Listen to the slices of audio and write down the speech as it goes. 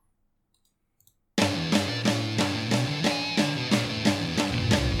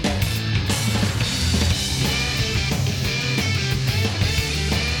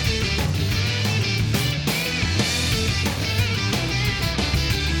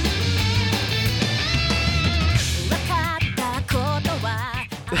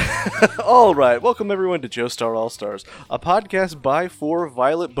All right, welcome everyone to Joestar All-Stars, a podcast by for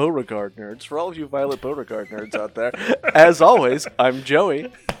Violet Beauregard nerds. For all of you Violet Beauregard nerds out there, as always, I'm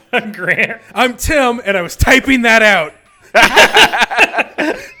Joey. I'm Grant. I'm Tim, and I was typing that out.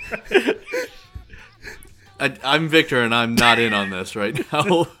 I'm Victor, and I'm not in on this right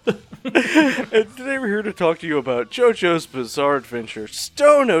now. And today we're here to talk to you about JoJo's Bizarre Adventure,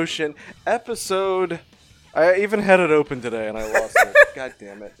 Stone Ocean, episode... I even had it open today and I lost it. God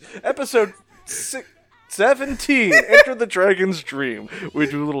damn it. Episode 17, Enter the Dragon's Dream. We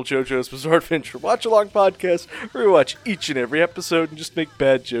do a little JoJo's Bizarre Adventure watch-along podcast where we watch each and every episode and just make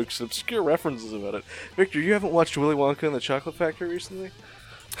bad jokes and obscure references about it. Victor, you haven't watched Willy Wonka and the Chocolate Factory recently?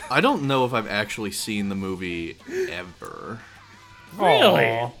 I don't know if I've actually seen the movie ever. Really?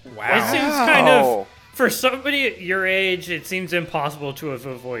 Aw, It wow. seems kind of, for somebody at your age, it seems impossible to have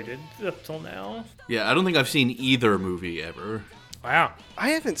avoided up till now. Yeah, I don't think I've seen either movie ever. Wow. I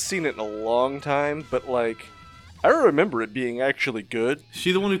haven't seen it in a long time, but like, I remember it being actually good. Is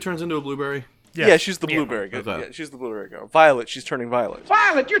she the one who turns into a blueberry? Yes. Yeah, she's the blueberry girl. Okay. Yeah, she's the blueberry girl. Violet, she's turning violet.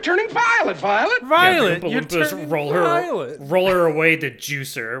 Violet, you're turning violet, Violet! Violet, Yeah, you're the Oompa Loompas turning roll violet. her away to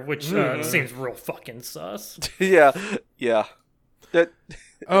juicer, which seems real fucking sus. Yeah. That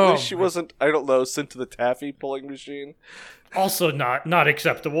Oh. at least she wasn't, I don't know, sent to the taffy pulling machine. Also not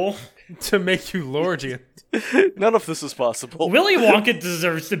acceptable. To make you Lordian. None of this is possible. Willy Wonka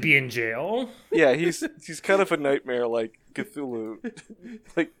deserves to be in jail. Yeah, he's kind of a nightmare, like Cthulhu,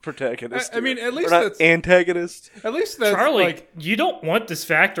 like protagonist. I mean, at least or not that's- antagonist. At least that's Charlie, like... you don't want this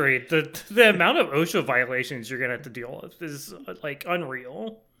factory. The amount of OSHA violations you're gonna have to deal with is like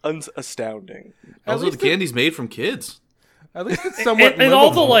unreal. Astounding. Also, least the candy's made from kids. At least it's somewhat And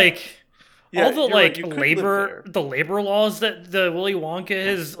all the livable. Yeah, all the you're right, you could live the labor laws that the Willy Wonka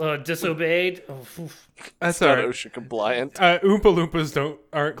has disobeyed. Oh, oof. That's Not alright. OSHA compliant. Oompa Loompas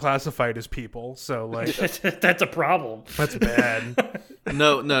aren't classified as people, so like That's a problem. that's bad.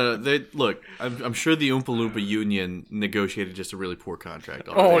 No. Look, I'm sure the Oompa Loompa union negotiated just a really poor contract.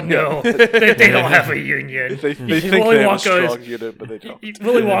 Oh already. no, they don't have a union. They think they Willy have a Wonka strong unit, but they don't.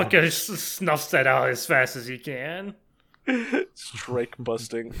 Willy Wonka snuffs that out as fast as he can. Strike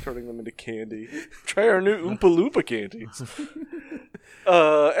busting, turning them into candy. Try our new Oompa Loompa candies.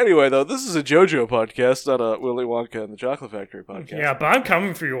 Anyway, though, this is a JoJo podcast, not a Willy Wonka and the Chocolate Factory podcast. Yeah, but I'm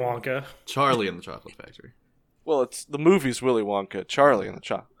coming for you, Wonka. Charlie and the Chocolate Factory. Well, it's the movie's Willy Wonka, Charlie and the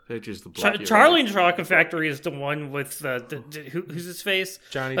Chocolate. Pictures the black hero. Charlie and Chocolate Factory is the one with who's his face?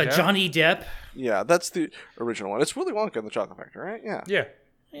 Johnny Depp? Johnny Depp. Yeah, that's the original one. It's Willy Wonka and the Chocolate Factory, right? Yeah.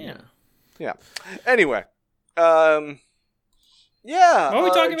 Yeah. Yeah. Anyway, yeah. What are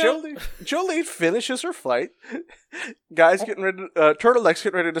we talking about? Jolie finishes her fight. Guy's getting ready. Turtleneck's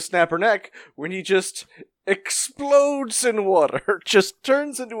getting ready to snap her neck when he just explodes in water. Just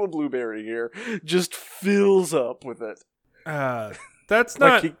turns into a blueberry here. Just fills up with it. That's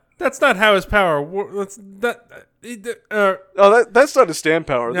Like not that's not how his power works. That's not his stand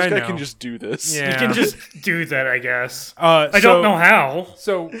power. This I guy know. can just do this. Yeah. You can just do that, I guess. I I don't know how.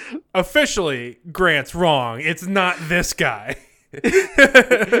 So officially, Grant's wrong. It's not this guy.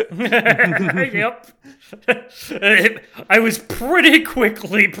 Yep. I was pretty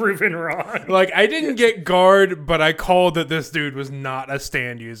quickly proven wrong. Like, I didn't get guard, but I called that this dude was not a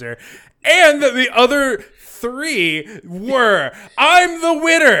stand user. And that the other three were. I'm the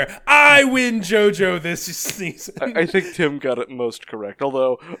winner. I win JoJo this season. I think Tim got it most correct.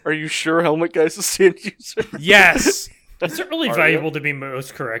 Although, are you sure Helmet Guy's a stand user? Yes. It's really valuable to be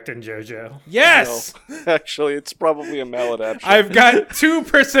most correct in JoJo. Yes. No. Actually, it's probably a maladaptation. I've got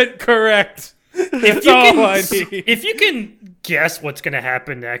 2% correct. That's all I need. If you can guess what's going to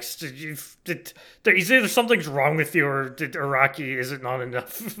happen next, either something's wrong with you or Araki isn't on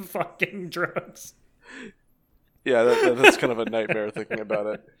enough fucking drugs. Yeah, that's kind of a nightmare thinking about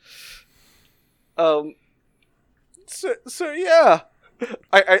it. So yeah,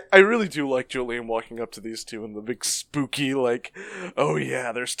 I really do like Julian walking up to these two and the big spooky like, oh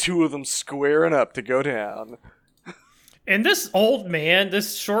yeah, there's two of them squaring up to go down. And this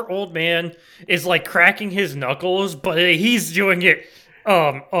short old man, is like cracking his knuckles, but he's doing it in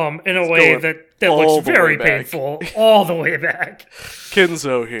a way going that all looks the very way back. painful all the way back.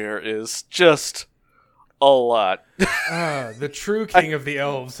 Kenzo here is just a lot. The true king of the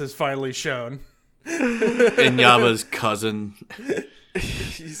elves has finally shown. Inyaba's cousin.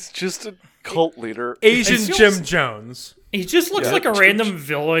 He's just a cult leader. Asian It feels- Jim Jones. He just looks Yeah, like a Jim- random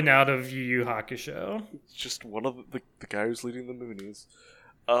villain out of Yu Yu Hakusho. Just one of the guy who's leading the Moonies.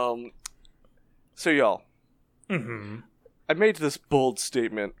 So y'all, Mm-hmm. I made this bold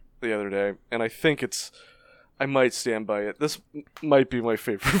statement the other day, and I think it's I might stand by it. This might be my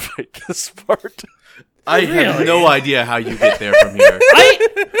favorite fight this part. I have Really? no idea how you get there from here.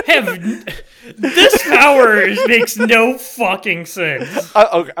 I have this power makes no fucking sense.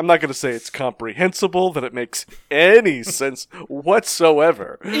 Okay, I'm not going to say it's comprehensible, that it makes any sense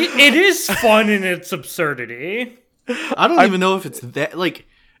whatsoever. It is fun in its absurdity. I don't even know if it's that, like,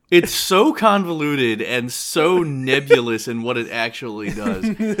 it's so convoluted and so nebulous in what it actually does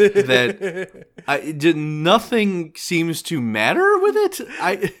that nothing seems to matter with it.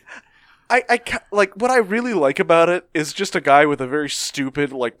 Like, what I really like about it is just a guy with a very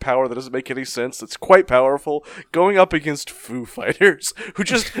stupid, like, power that doesn't make any sense, that's quite powerful, going up against Foo Fighters, who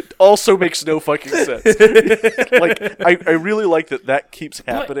just also makes no fucking sense. Like, I really like that keeps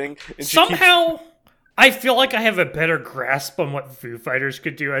happening. And she Somehow, I feel like I have a better grasp on what Foo Fighters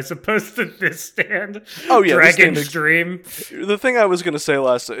could do as opposed to this stand. Oh, yeah, this Dragon's stand Dream. the thing I was going to say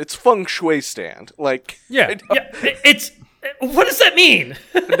last, it's feng shui stand. Like, Yeah. Yeah, it's. What does that mean?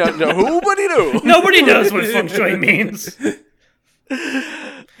 no, nobody knew. Nobody knows what feng shui means. Least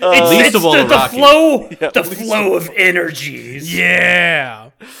It's of all the Rocky. flow, Yeah, the least flow of energies. Yeah.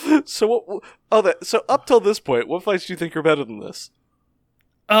 So so up till this point, what fights do you think are better than this?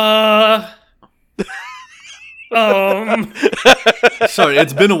 Sorry,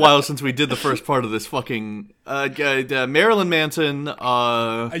 it's been a while since we did the first part of this fucking Marilyn Manson.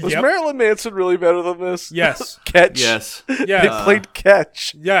 Was Yep. Marilyn Manson really better than this? Yes. Catch. Yes. They Yes. played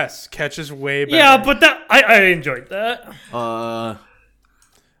Catch. Yes. Catch is way better. Yeah, but that I enjoyed that.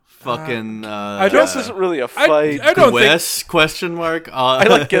 Fucking. Guess isn't really a fight. I don't think. Wes? Question mark. I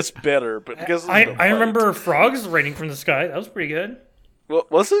like Guess better, but Guess isn't a I fight. remember frogs raining from the sky. That was pretty good.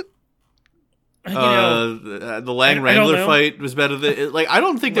 What was it? You know, The Lang I don't Wrangler know. fight was better than. Like, I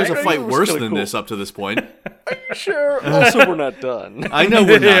don't think there's a Lang fight Wrangler was worse kinda than cool. this up to this point. Sure. Also, we're not done. I know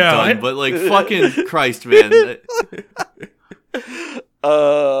we're not Yeah. done, but like, fucking Christ, man.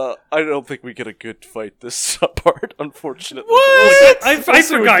 I don't think we get a good fight this part, unfortunately. I've Let's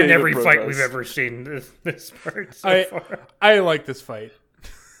see what forgotten David every Bro fight does. we've ever seen this part so far. I like this fight.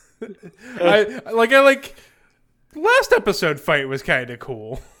 I like last episode fight was kind of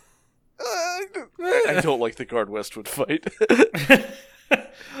cool. I don't like the Guard Westwood fight.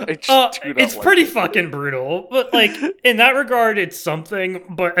 I just do not It's like pretty it. fucking brutal, but like in that regard, it's something.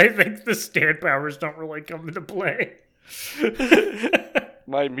 But I think the stand powers don't really come into play.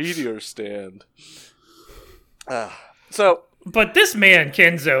 My meteor stand. So But this man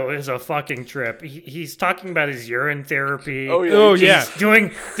Kenzo is a fucking trip. He's talking about his urine therapy. Oh, yeah. Oh He's yeah. He's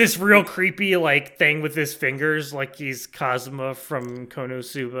doing this real creepy like thing with his fingers, like he's Kazuma from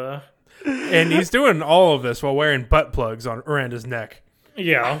Konosuba. And he's doing all of this while wearing butt plugs around his neck.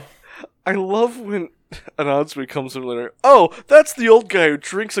 Yeah. I love when Anonsui comes in later. Oh, that's the old guy who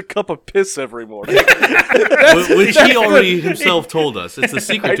drinks a cup of piss every morning. Which he already himself told us. It's the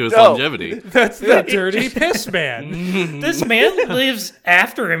secret to his know. longevity. That's the dirty piss man. This man lives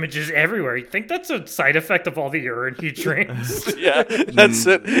after images everywhere. You think that's a side effect of all the urine he drinks? Yeah, that's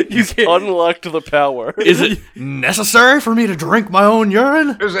it. He's unlocked the power. Is it necessary for me to drink my own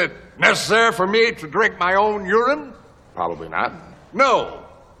urine? Is it necessary for me to drink my own urine? Probably not. No.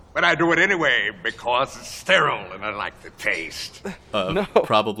 But I do it anyway because it's sterile and I like the taste. No.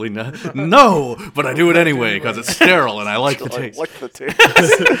 Probably not. No, but I do it anyway because it's sterile and I like the I taste. like the taste.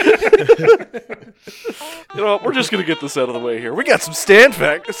 You know what? We're just gonna get this out of the way here. We got some stand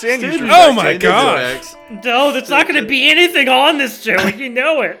users. Oh my god. No, there's not going to be anything on this show. You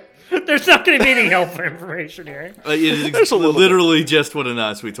know it. There's not going to be any helpful information here. It's a little literally just what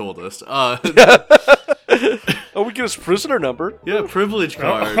Anasui told us. Oh, we get his prisoner number. Yeah, privilege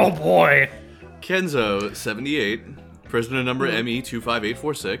card. Oh boy. Kenzo, 78. Prisoner number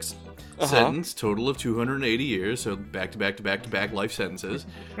ME25846. Sentence, total of 280 years, so back to back to back to back life sentences.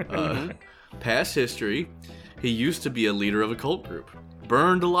 Past history, he used to be a leader of a cult group.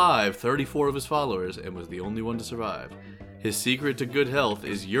 Burned alive 34 of his followers and was the only one to survive. His secret to good health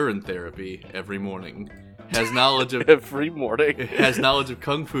is urine therapy every morning. Has knowledge of Every morning.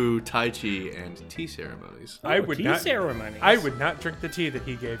 kung fu, tai chi, and tea ceremonies. I would Tea not. ceremonies. I would not drink the tea that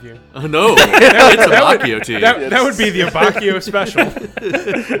he gave you. Oh no, it's a Bakio tea. That would be the Abakio special.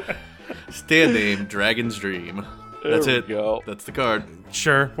 Stand name, Dragon's Dream. That's There it. we go. That's the card.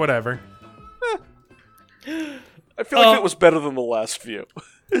 Sure, whatever. I feel like it was better than the last few.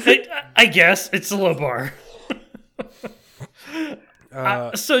 I guess it's a low bar.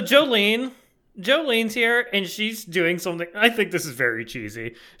 So Jolene's here, and she's doing something. I think this is very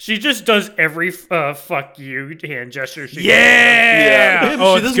cheesy. She just does every fuck you hand gesture. She Yeah. Damn,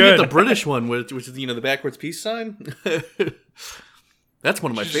 Oh, she it's doesn't good. get the British one, which is the backwards peace sign. That's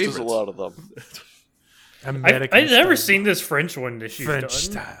one of my She just does favorites. a lot of them. American I've never style. seen this French one that she's French done.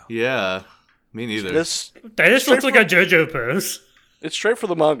 style. Yeah, me neither. This That just looks Straight like a JoJo pose. it's straight for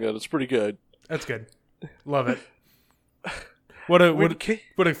the manga. And it's pretty good. That's good. Love it. What a Wait, okay.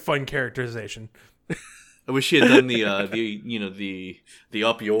 what a fun characterization. I wish she had done the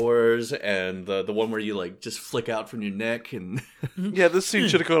up yours and the one where you like just flick out from your neck, and Yeah, this scene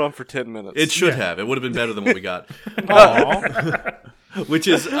should have gone on for 10 minutes. it should have. It would have been better than what we got. Aw. Which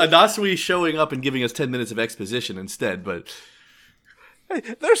is Anasui showing up and giving us 10 minutes of exposition instead, but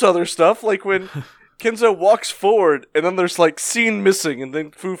There's other stuff, like when Kenzo walks forward, and then there's like scene missing, and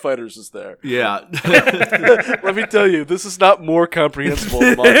then Foo Fighters is there. yeah. Let me tell you, this is not more comprehensible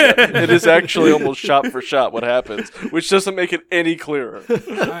in the manga. It is actually almost shot for shot what happens, which doesn't make it any clearer.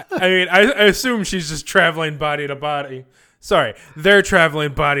 I mean, I assume she's just traveling body to body. Sorry, they're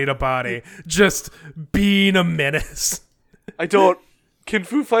traveling body to body, just being a menace. I don't. Can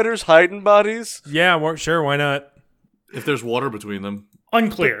Foo Fighters hide in bodies? Yeah, well, sure, why not? If there's water between them,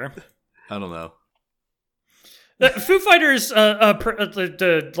 Unclear. I don't know. The Foo Fighters,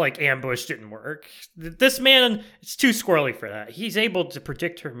 the like ambush didn't work. This man, it's too squirrely for that. He's able to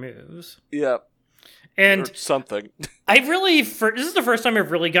predict her moves, Yeah, or and something. I really, this is the first time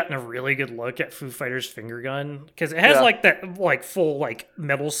I've really gotten a really good look at Foo Fighters' finger gun because it has Yeah. like that like full like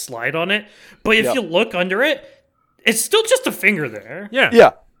metal slide on it. But if Yeah. you look under it, it's still just a finger there. Yeah,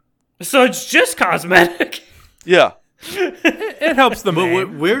 Yeah, So it's just cosmetic. yeah. it helps the But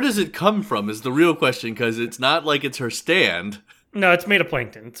main. where does it come from is the real question, because it's not like it's her stand. No, it's made of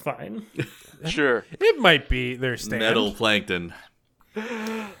plankton. It's fine. Sure. It might be their stand. Metal plankton.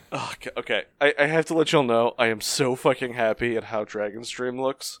 Okay. I have to let y'all know I am so fucking happy at how Dragon's Dream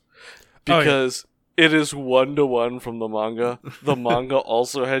looks. Oh, yeah. Because it is 1-to-1 from the manga. The manga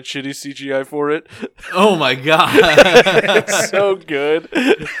also had shitty CGI for it. Oh my god. It's so good.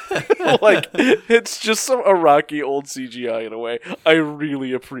 Like, it's just some Iraqi old CGI in a way I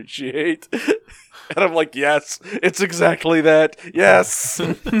really appreciate. And I'm like, yes, it's exactly that. Yes.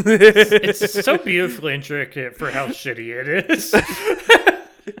 It's so beautifully intricate for how shitty it is.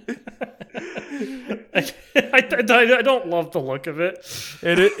 I don't love the look of it.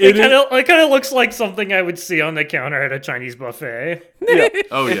 It kind of looks like something I would see on the counter at a Chinese buffet. Yeah.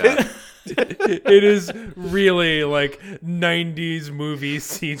 Oh yeah. It is really like 90s movie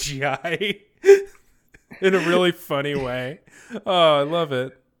CGI in a really funny way. Oh, I love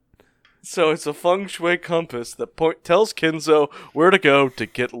it. So it's a feng shui compass that tells Kenzo where to go to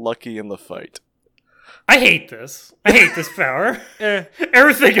get lucky in the fight. I hate this. I hate this power.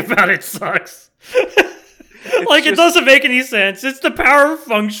 Everything about it sucks. Like, it doesn't make any sense. It's the power of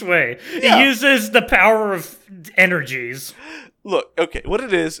feng shui. Yeah. It uses the power of energies. Look, okay, what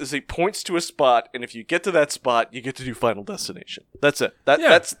it is he points to a spot, and if you get to that spot, you get to do Final Destination. That's it.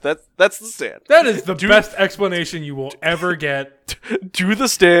 Yeah. That's the stand. That is the best explanation you will ever get. Do the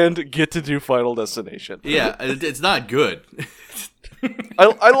stand, get to do Final Destination. Yeah, it's not good.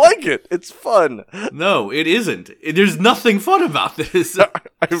 I like it. It's fun. No, it isn't. There's nothing fun about this.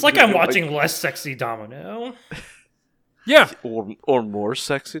 It's like I'm watching less sexy Domino. Yeah. or more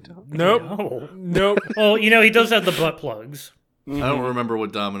sexy. Dog. Nope. Oh. Nope. Well, he does have the butt plugs. I don't remember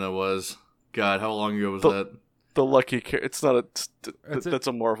what Domino was. God, how long ago was that? The lucky it's not That's that's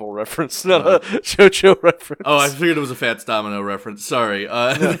a Marvel reference, not a JoJo reference. Oh, I figured it was a Fats Domino reference. Sorry.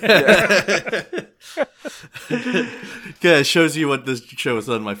 Yeah, it shows you what this show has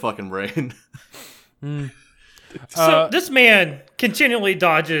done in my fucking brain. So this man continually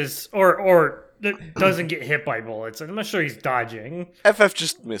dodges or doesn't get hit by bullets. I'm not sure he's dodging. FF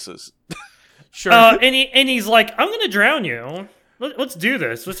just misses. Sure. And he's like, I'm gonna drown you. Let's do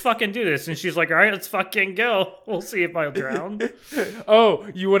this. Let's fucking do this. And she's like, all right, let's fucking go. We'll see if I'll drown. Oh,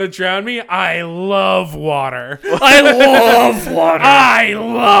 you want to drown me? I love water. I love water. I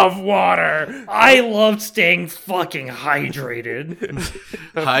love water. I love staying fucking hydrated.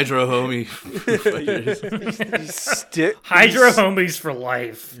 Hydro homie. Hydro homies for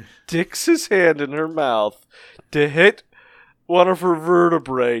life. Sticks his hand in her mouth to hit one of her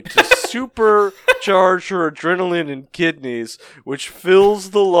vertebrae to supercharge her adrenaline and kidneys, which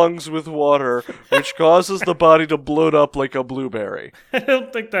fills the lungs with water, which causes the body to bloat up like a blueberry. I'm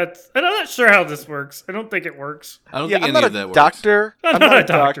not sure how this works. I don't think it works. I don't Yeah, think I'm any not of that a works. doctor. I'm I'm not not a a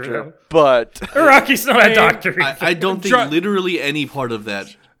doctor, doctor, but Iraqi's not a doctor. I don't think literally any part of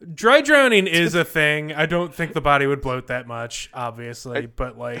that. Dry drowning is a thing. I don't think the body would bloat that much, obviously,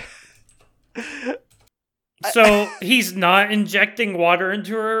 but like, So he's not injecting water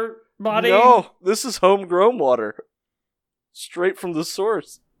into her body? no, this is homegrown water, straight from the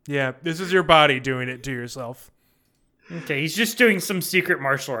source. yeah, this is your body doing it to yourself. Okay, he's just doing some secret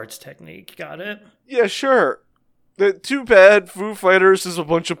martial arts technique. Got it. Yeah, sure. Too bad Foo Fighters is a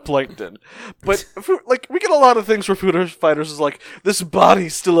bunch of plankton. But, we get a lot of things where Foo Fighters is like, this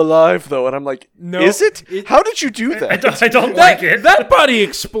body's still alive, though. And I'm like, No, is it? How did you do that? I don't like it. That body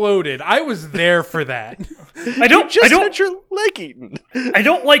exploded. I was there for that. I don't had your leg eaten. I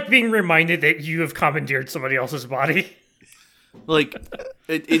don't like being reminded that you have commandeered somebody else's body. Like,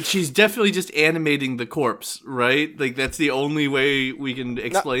 she's definitely just animating the corpse, right? Like, that's the only way we can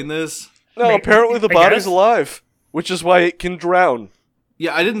explain this. No, apparently the I body's guess. alive, which is why it can drown.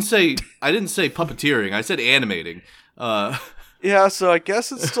 Yeah, I didn't say puppeteering. I said animating. Yeah, so I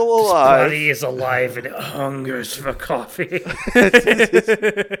guess it's still alive. Body is alive and it hungers for coffee.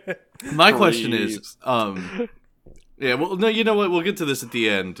 My question is, yeah, well, no, you know what? We'll get to this at the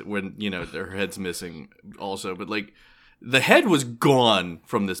end when, her head's missing also. But, like, the head was gone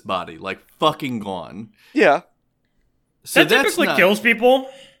from this body. Like, fucking gone. Yeah. So that typically not, kills people.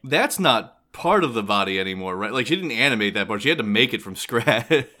 That's not part of the body anymore, right? Like, she didn't animate that part. She had to make it from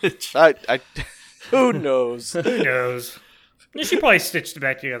scratch. Who knows? Who knows? She probably stitched it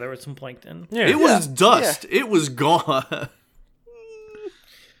back together with some plankton. Yeah. It was dust. Yeah. It was gone.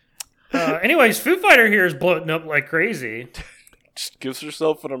 Anyways, Foo Fighter here is bloating up like crazy. Just gives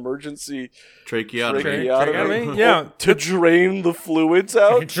herself an emergency Tracheotomy. Yeah. To drain the fluids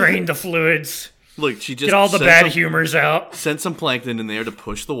out. Drain the fluids. Look, she just Get all the bad humors out. Sent some plankton in there to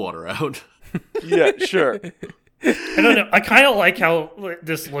push the water out. Yeah, sure. I don't know. I kind of like how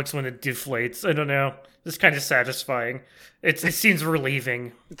this looks when it deflates. I don't know. It's kind of satisfying. It seems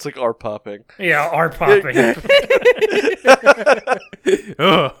relieving. It's like R popping. Yeah, R popping.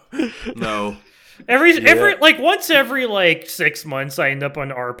 Ugh. No. Once every 6 months, I end up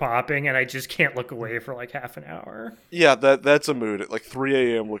on R popping, and I just can't look away for like half an hour. Yeah, that's a mood. At like 3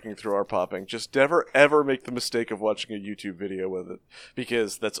 a.m. looking through R popping. Just never ever make the mistake of watching a YouTube video with it,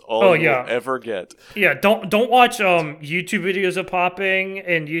 because that's all you'll ever get. Yeah, don't watch YouTube videos of popping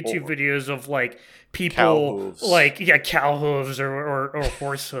and YouTube videos of like people cow hooves. Cow hooves or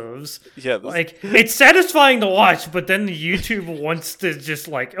horse hooves. Yeah, it's satisfying to watch, but then the YouTube wants to just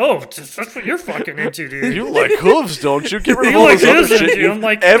like, that's what you're fucking into, dude. You like hooves, don't you? Get rid of You all like this other hooves, shit don't you? you've I'm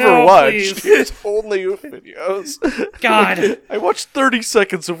like, ever no, watched. please. It's only hoof videos. God. I watched 30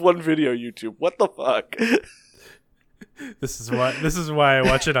 seconds of one video, YouTube. What the fuck? This is why I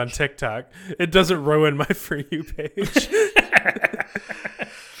watch it on TikTok. It doesn't ruin my For You page.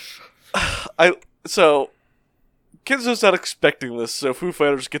 So, Kenzo's not expecting this, so Foo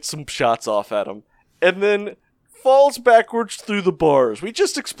Fighters get some shots off at him, and then falls backwards through the bars. We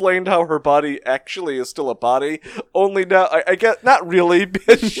just explained how her body actually is still a body, only now, I get, not really,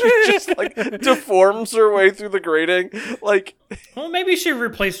 because she just, deforms her way through the grating. Well, maybe she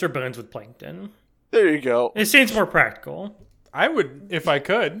replaced her bones with plankton. There you go. It seems more practical. I would, if I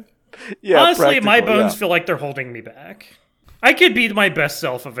could. Yeah, honestly, my bones yeah. feel like they're holding me back. I could be my best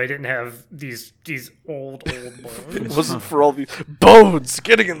self if I didn't have these old bones. It wasn't for all these bones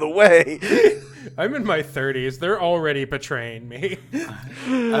getting in the way. I'm in my 30s. They're already betraying me.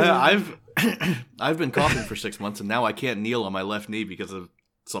 I've been coughing for 6 months, and now I can't kneel on my left knee because of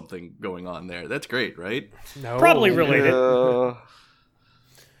something going on there. That's great, right? No. Probably related. Oh,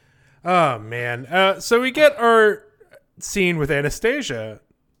 man. So we get our scene with Anastasia.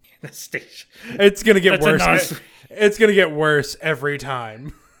 Anastasia. It's going to get That's worse. It's going to get worse every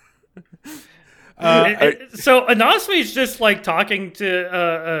time. So Anasmi's just talking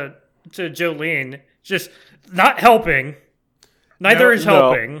to Jolene, just not helping. Neither is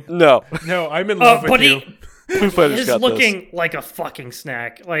helping. No. No, I'm in love with you. Foo Fighters He's got looking like a fucking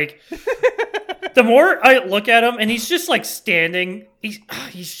snack. The more I look at him, and he's just standing. He's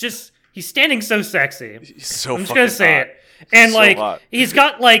standing so sexy. He's so I'm just fucking gonna say hot. it. And So hot. he's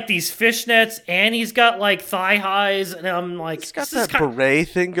got these fishnets, and he's got thigh highs, and I'm like, He's got that beret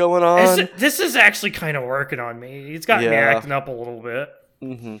thing going on. This is actually kind of working on me. He's got me acting up a little bit.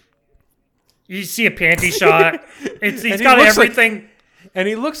 Mm-hmm. You see a panty shot. He's got everything. And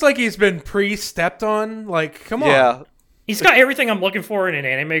he looks like he's been pre-stepped on. Come on. Yeah. He's got everything I'm looking for in an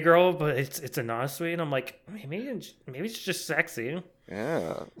anime girl, but it's a Nasui, and I'm like, maybe it's just sexy.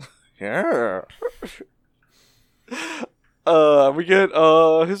 Yeah. Yeah. We get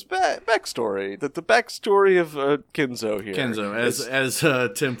his backstory. The backstory of Kenzo here. Kenzo, as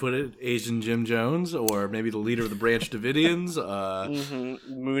Tim put it, Asian Jim Jones, or maybe the leader of the Branch Davidians.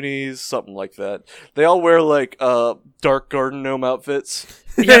 Moonies, something like that. They all wear dark garden gnome outfits.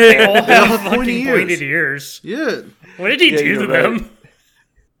 Yeah, they all have pointy fucking pointed ears. Yeah. What did he do to them?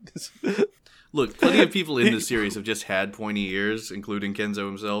 Look, plenty of people in this series have just had pointy ears, including Kenzo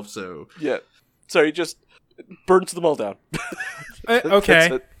himself, so... Yeah. So he just... burns them all down. Okay.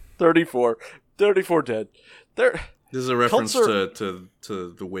 That's it. 34 dead. They're This is a reference Cults are-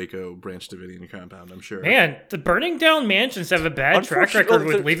 to the Waco Branch Davidian compound, I'm sure. Man, the burning down mansions have a bad track record Unfortunately,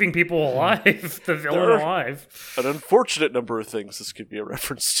 with there- leaving people alive. The villain There are- alive. an unfortunate number of things this could be a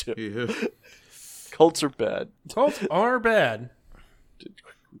reference to. Yeah. Cults are bad. Cults are bad.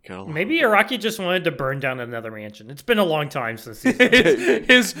 We gotta- Maybe Iraqi just wanted to burn down another mansion. It's been a long time since he's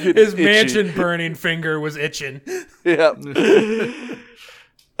His Itchy. mansion burning finger was itching. Yeah.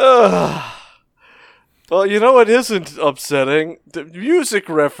 Well, you know what isn't upsetting? The music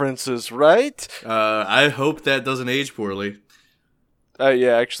references, right? I hope that doesn't age poorly.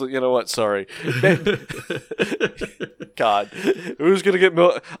 Yeah, actually, you know what? Sorry. God. Who's going to get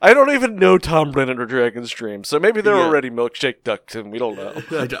milk? I don't even know Tom Brennan or Dragon's Dream, so maybe they're Yeah. already milkshake ducked and we don't know.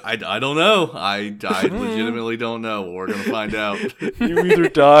 I don't know. I legitimately don't know. We're going to find out. You either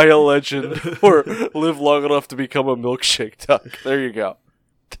die a legend or live long enough to become a milkshake duck. There you go.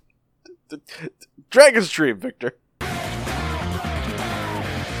 Dragon's Dream, Victor.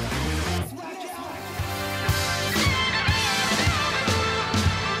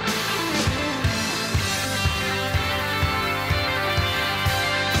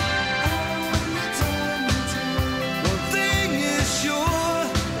 One thing is sure,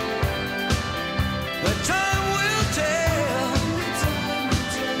 but time will tell.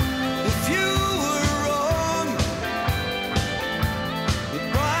 If you were wrong, the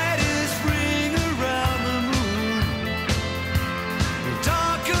brightest ring around the moon will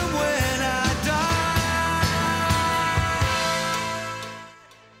darken when I die.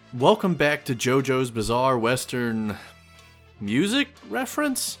 Welcome back to JoJo's Bizarre Western music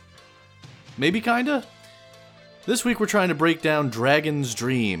reference? Maybe kinda? This week we're trying to break down Dragon's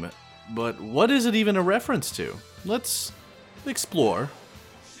Dream, but what is it even a reference to? Let's explore.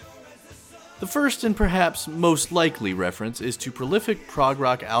 The first and perhaps most likely reference is to prolific prog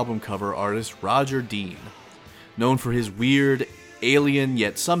rock album cover artist Roger Dean. Known for his weird, alien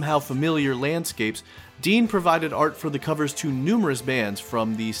yet somehow familiar landscapes, Dean provided art for the covers to numerous bands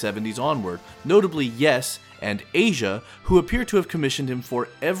from the 70s onward, notably Yes and Asia, who appear to have commissioned him for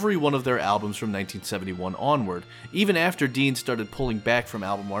every one of their albums from 1971 onward, even after Dean started pulling back from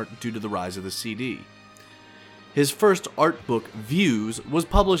album art due to the rise of the CD. His first art book, Views, was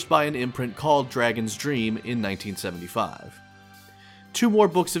published by an imprint called Dragon's Dream in 1975. Two more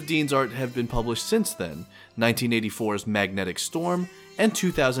books of Dean's art have been published since then, 1984's Magnetic Storm and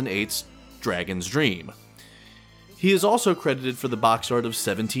 2008's Dragon's Dream. He is also credited for the box art of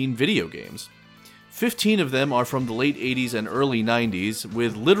 17 video games. 15 of them are from the late 80s and early 90s,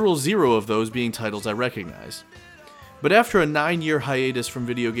 with literal 0 of those being titles I recognize. But after a 9-year hiatus from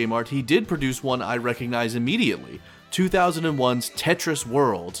video game art, he did produce one I recognize immediately, 2001's Tetris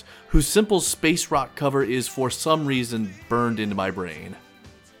Worlds, whose simple space rock cover is for some reason burned into my brain.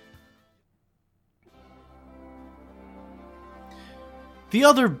 The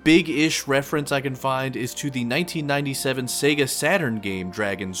other big-ish reference I can find is to the 1997 Sega Saturn game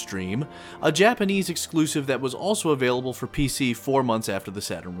Dragon's Dream, a Japanese exclusive that was also available for PC 4 months after the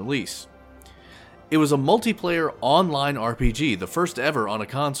Saturn release. It was a multiplayer online RPG, the first ever on a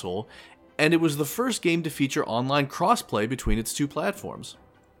console, and it was the first game to feature online crossplay between its two platforms.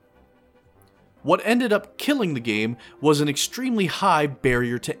 What ended up killing the game was an extremely high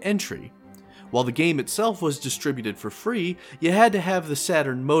barrier to entry. While the game itself was distributed for free, you had to have the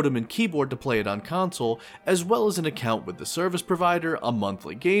Saturn modem and keyboard to play it on console, as well as an account with the service provider, a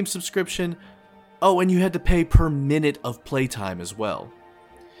monthly game subscription. Oh, and you had to pay per minute of playtime as well.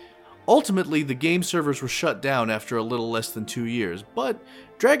 Ultimately, the game servers were shut down after a little less than 2 years, but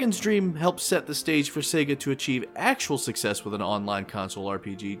Dragon's Dream helped set the stage for Sega to achieve actual success with an online console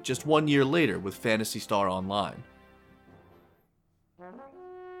RPG just 1 year later with Phantasy Star Online.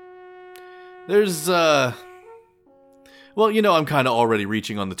 There's, well, you know, I'm kind of already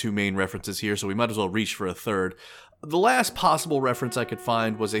reaching on the two main references here, so we might as well reach for a third. The last possible reference I could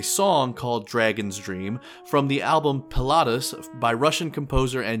find was a song called Dragon's Dream from the album Pilatus by Russian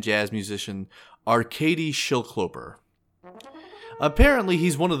composer and jazz musician Arkady Shilkloper. Apparently,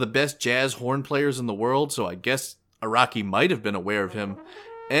 he's one of the best jazz horn players in the world, so I guess Araki might have been aware of him.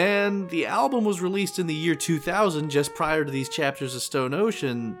 And the album was released in the year 2000, just prior to these chapters of Stone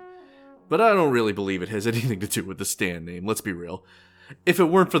Ocean, but I don't really believe it has anything to do with the Stan name, let's be real. If it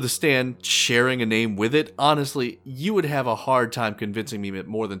weren't for the Stan sharing a name with it, honestly, you would have a hard time convincing me that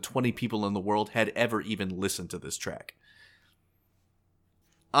more than 20 people in the world had ever even listened to this track.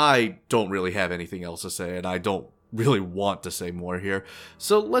 I don't really have anything else to say, and I don't really want to say more here,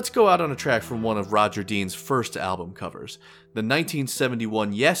 so let's go out on a track from one of Roger Dean's first album covers, the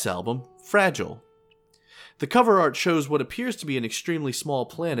 1971 Yes album, Fragile. The cover art shows what appears to be an extremely small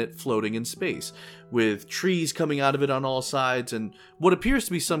planet floating in space, with trees coming out of it on all sides, and what appears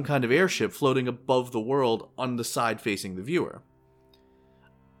to be some kind of airship floating above the world on the side facing the viewer.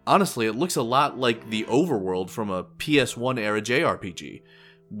 Honestly, it looks a lot like the Overworld from a PS1 era JRPG,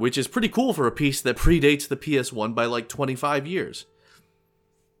 which is pretty cool for a piece that predates the PS1 by like 25 years.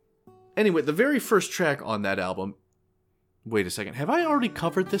 Anyway, the very first track on that album... Wait a second, have I already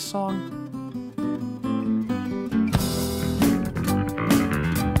covered this song?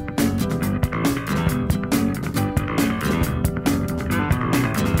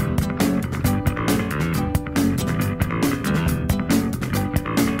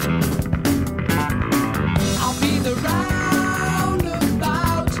 I'll be the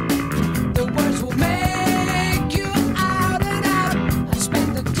roundabout. The words will make you out and out. I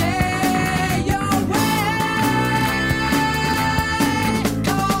spend the day away.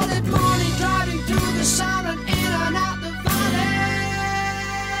 Call it morning, driving through the sun and in and out the valley.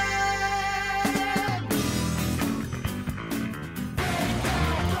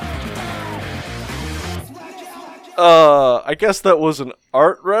 I guess that was an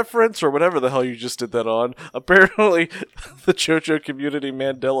art reference or whatever the hell you just did that on. Apparently, the JoJo community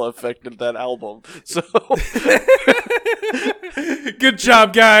Mandela affected that album. So, Good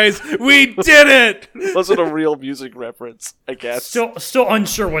job, guys. We did it. wasn't a real music reference, I guess. Still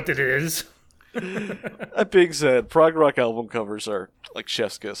unsure what it is. That being said, prog rock album covers are like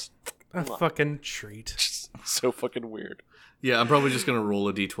chef's kiss. A fucking treat. So fucking weird. Yeah, I'm probably just gonna roll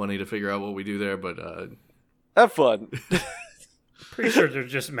a d20 to figure out what we do there, but Have fun. Pretty sure they're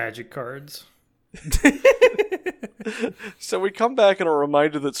just magic cards. So we come back and are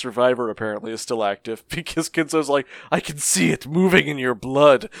reminded that Survivor apparently is still active because Kinzo's like, I can see it moving in your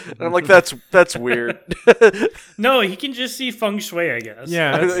blood. And I'm like, that's weird. No, he can just see feng shui, I guess.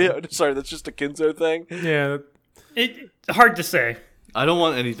 Yeah, that's, Yeah, sorry, that's just a Kinzo thing. yeah. Hard to say. I don't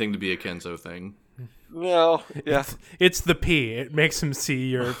want anything to be a Kenzo thing. No, yeah. It's the P. It makes him see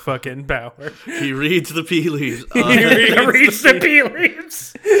your fucking power. He reads the tea leaves. He reads the tea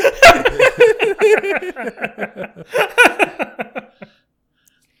leaves.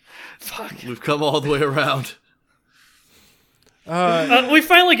 Fuck. We've come all the way around. We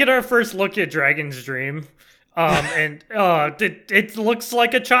finally get our first look at Dragon's Dream. And it looks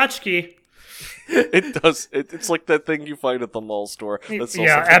like a tchotchke. It does. It's like that thing you find at the mall store. That sells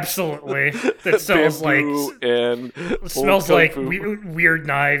Yeah, something- absolutely. That smells like bamboo and smells old like kung fu. weird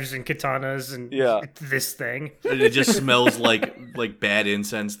knives and katanas and Yeah. this thing. It just smells like bad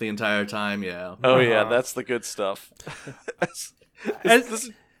incense the entire time. Yeah. Oh yeah, that's the good stuff. This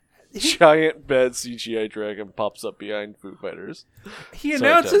giant bad CGI dragon pops up behind Foo Fighters. He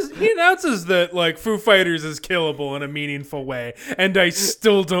Sorry, announces that like Foo Fighters is killable in a meaningful way, and I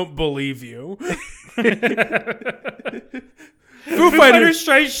still don't believe you. Foo Foo Fighters. Fighters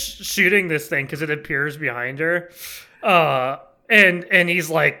tries shooting this thing because it appears behind her. And he's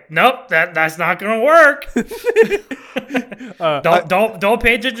like, nope, that's not gonna work. Don't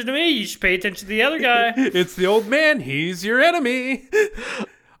pay attention to me. You should pay attention to the other guy. It's the old man. He's your enemy.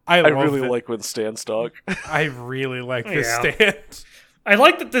 I really like when Stan's talk. I really like this Yeah. stand. I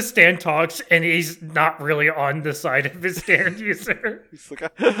like that the stand talks and he's not really on the side of his stand user. He's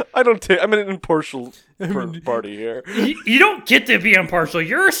like, I don't take. I'm an impartial party here. You don't get to be impartial.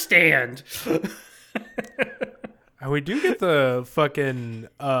 You're a stand. We do get the fucking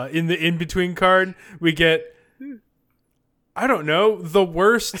in the in between card. We get, I don't know, the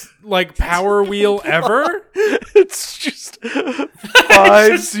worst like power wheel ever. It's just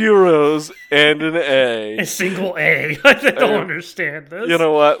 5 zeros and an A. A single A. I don't understand this. You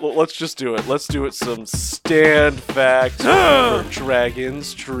know what? Let's just do it. Let's do it some stand facts for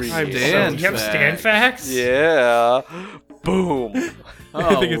Dragon's Dream. I'm Stand you have stand fact. facts? Yeah. Boom.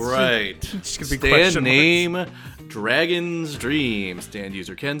 All think it's right. just gonna be Stand question name Dragon's Dream. Stand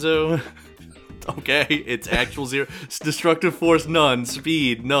user Kenzo. Okay, it's actual 0. Destructive force none.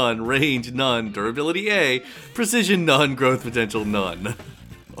 Speed none. Range none. Durability A. Precision none. Growth potential none.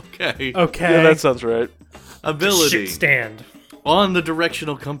 Okay. Okay. Yeah, that sounds right. Ability. Shit stand. On the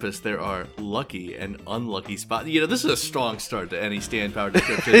directional compass, there are lucky and unlucky spots. You know, this is a strong start to any stand power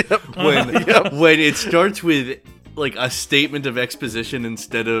description. When it starts with like a statement of exposition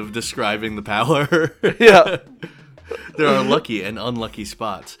instead of describing the power. Yeah. There are lucky and unlucky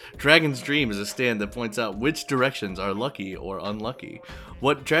spots. Dragon's Dream is a stand that points out which directions are lucky or unlucky.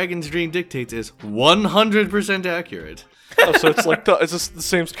 What Dragon's Dream dictates is 100% accurate. Oh, so it's like it's just the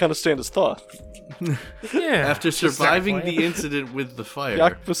same kind of stand as Thoth. Yeah. After surviving Exactly. the incident with the fire,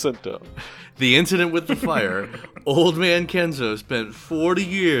 Yak Vicento. The incident with the fire, Old Man Kenzo spent 40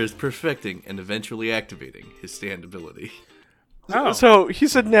 years perfecting and eventually activating his stand ability. Oh. So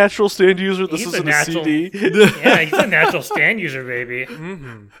he's a natural stand user. This He's isn't a a natural- CD. Yeah, he's a natural stand user, baby.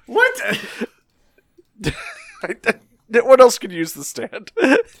 What? What else could use the stand?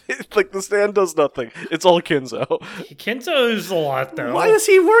 Like, the stand does nothing. It's all Kenzo. Kenzo's a lot, though. Why is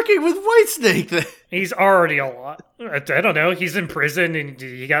he working with Whitesnake then? He's already a lot. I don't know. He's in prison and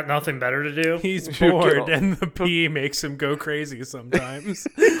he got nothing better to do. He's Get bored, off. and the pee makes him go crazy sometimes.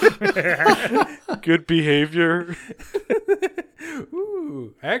 Good behavior.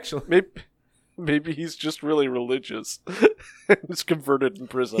 Ooh, actually. Maybe he's just really religious. He's converted in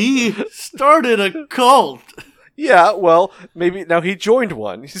prison. He started a cult. Yeah, well, maybe now he joined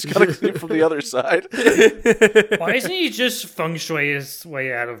one. He's got to clean from the other side. Why isn't he just feng shui his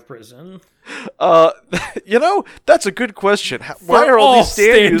way out of prison? That's a good question. Why are all these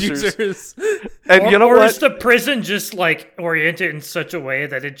stand users? And you know or is what? the prison just like oriented in such a way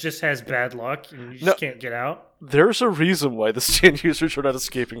that it just has bad luck and you just can't get out? There's a reason why the stand users are not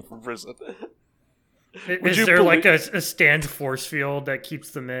escaping from prison. Is you there like believe- a stand force field that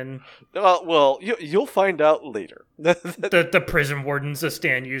keeps them in? Well, you'll find out later. The prison warden's a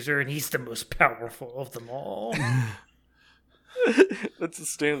stand user and he's the most powerful of them all. That's a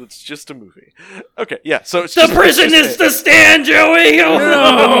stand that's just a movie. Okay, yeah, so it's The prison is the stand, Joey!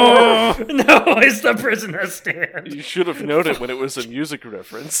 Oh, no, it's the prison a stand. You should have known it when it was a music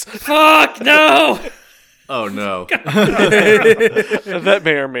reference. Fuck, no! Oh no. That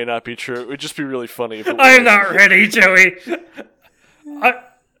may or may not be true. It would just be really funny if it was. I'm not ready, Joey.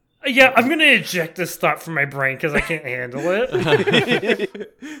 I'm gonna eject this thought from my brain because I can't handle it.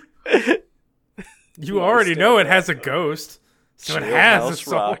 You already know it has a ghost, so it has a Jailhouse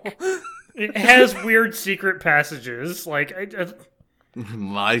soul. Rock. It has weird secret passages. Like,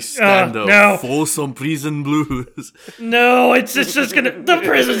 My stand-up no. for some prison blues. no, it's just gonna. The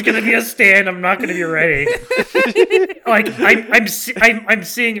prison's gonna be a stand. I'm not gonna be ready. Like, I'm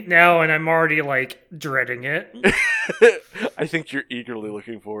seeing it now, and I'm already like dreading it. I think you're eagerly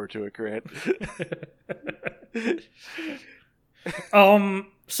looking forward to it, Grant.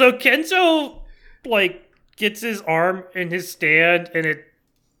 So Kenzo like gets his arm in his stand, and it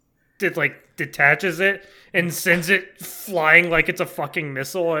like detaches it and sends it flying like it's a fucking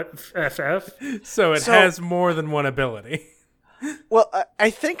missile at FF. So it has more than one ability. Well, I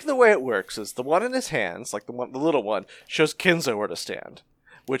think the way it works is the one in his hands, like the little one, shows Kenzo where to stand,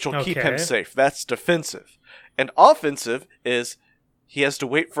 which will keep him Okay. safe. That's defensive. And offensive is he has to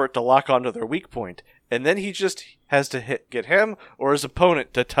wait for it to lock onto their weak point, and then he just has to get him or his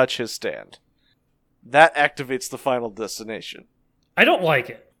opponent to touch his stand. That activates the final destination. I don't like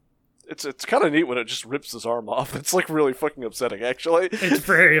it. It's kind of neat when it just rips his arm off. It's like really fucking upsetting, actually. It's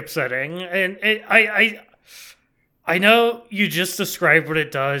very upsetting, and I know you just described what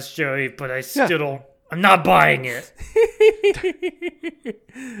it does, Joey, but I still don't. I'm not buying it.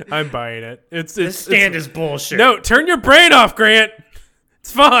 I'm buying it. This stand is bullshit. No, turn your brain off, Grant.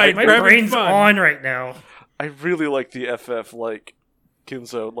 It's fine. my We're having brain's fun. on right now. I really like the FF like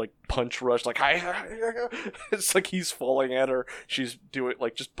Kenzo like punch rush, like it's like he's falling at her. She's doing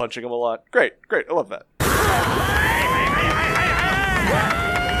like just punching him a lot. Great, I love that.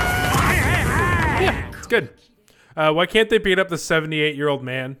 It's good. Why can't they beat up the 78-year-old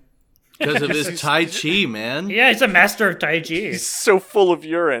man? Because of his Tai Chi, man. Yeah, he's a master of Tai Chi. He's so full of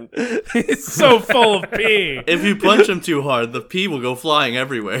urine. It's so full of pee. If you punch him too hard, the pee will go flying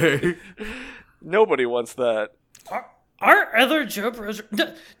everywhere. Nobody wants that. Our other Joe Bros,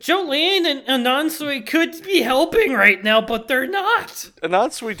 Jolene and Anansui could be helping right now, but they're not.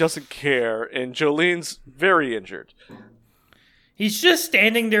 Anansui doesn't care, and Jolene's very injured. He's just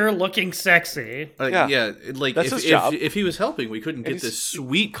standing there looking sexy. Yeah. Like That's his job. if he was helping, we couldn't get he's- this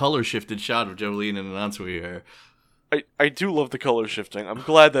sweet color shifted shot of Jolene and Anansui here. I do love the color shifting. I'm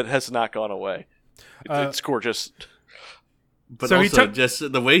glad that has not gone away. It's gorgeous. But So he also, took-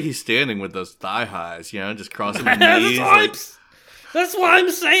 just the way he's standing with those thigh highs, just crossing his knees. Like, That's what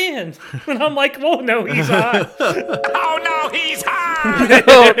I'm saying. And I'm like, oh no, he's hot. Oh no, he's high!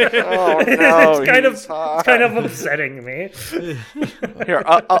 Oh no, It's kind of upsetting me. Here,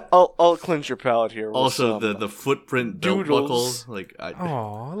 I'll cleanse your palate here. With also, some- the footprint belt buckle. doodles. Like, Oh,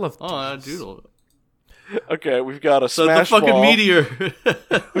 I love. doodle. Okay, we've got a So the smash fucking ball. meteor.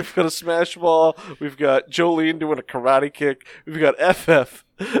 We've got a smash ball. We've got Jolene doing a karate kick. We've got FF.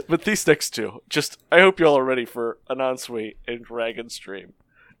 But these next two, I hope y'all are ready for Anansui and Dragon Stream.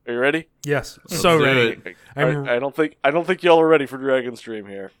 Are you ready? Yes, so do ready. it. I'm- I don't think y'all are ready for Dragon Stream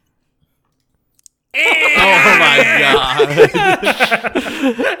here. Oh my god!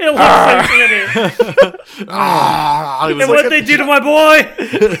 It looks so shitty. It was And like what they do to my boy?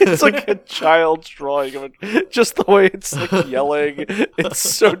 It's like a child's drawing of it. Just the way it's like yelling. It's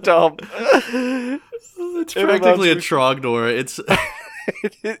so dumb. it's practically a Trogdor. It's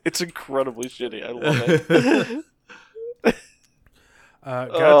It's incredibly shitty. I love it.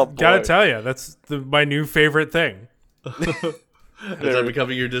 Gotta boy. tell you, that's my new favorite thing. Is that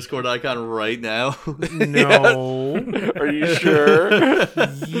becoming your Discord icon right now? No. Are you sure?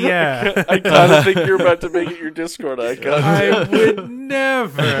 Yeah. I kind of think you're about to make it your Discord icon. I would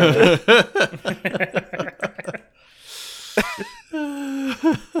never.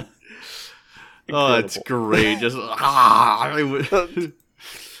 Oh, it's great. Just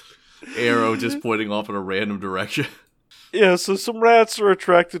arrow just pointing off in a random direction. Yeah, so some rats are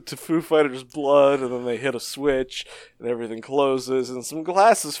attracted to Foo Fighters' blood, and then they hit a switch, and everything closes, and some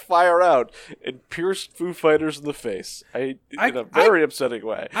glasses fire out and pierce Foo Fighters in the face. In a very upsetting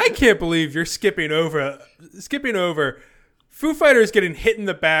way. I can't believe you're skipping over Foo Fighters getting hit in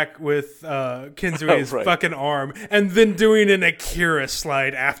the back with Kinzui's right. fucking arm, and then doing an Akira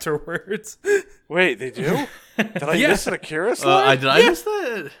slide afterwards. Wait, they do? Did I Yeah. miss an Akira slide? Did I miss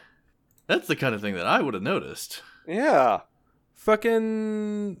that? That's the kind of thing that I would have noticed. Yeah.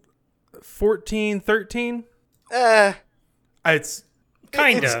 Fucking 14, 13? It's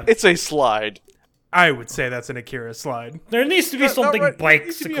Kinda. It's a slide. I would say that's an Akira slide. There needs to be something It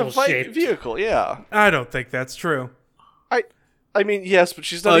needs to be a bicycle bike shaped. vehicle, yeah. I don't think that's true. I mean, yes, but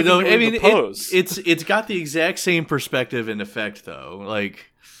she's not even doing the pose. It's got the exact same perspective and effect though.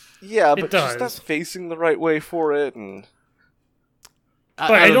 Like, yeah, It but does. she's not facing the right way for it, and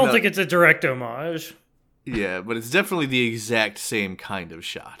But I don't know. think it's a direct homage. Yeah, but it's definitely the exact same kind of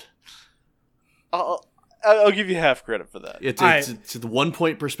shot. I'll give you half credit for that. It's the 1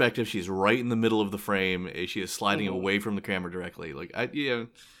 point perspective. She's right in the middle of the frame. She is sliding away from the camera directly. Like,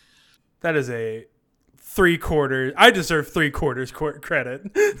 That is a 3/4. I deserve 3/4 credit.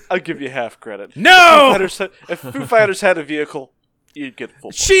 I'll give you half credit. No! If Foo Fighters had a vehicle, you'd get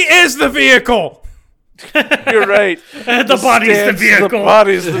full. She is the vehicle! You're right. The body's the Stance, vehicle. The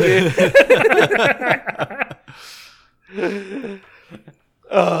body's the vehicle.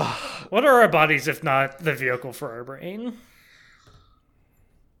 What are our bodies if not the vehicle for our brain?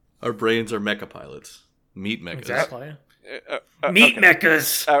 our brains are mecha pilots, meat mechas. Exactly. Meat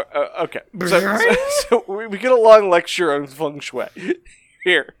mechas. Okay. So we get a long lecture on feng shui.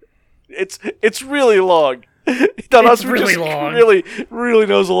 Here. It's really long. Thanos really just long. really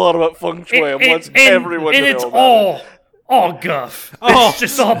knows a lot about feng shui and wants everyone and to it's know about it. all guff. Oh. It's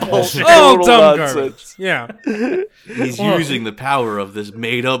just all bullshit. Oh, Total dumb nonsense. garbage. Yeah. He's using the power of this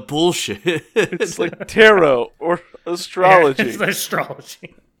made up bullshit. It's like tarot or astrology. It's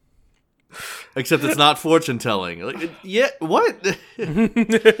astrology. Except it's not fortune telling. Like, what?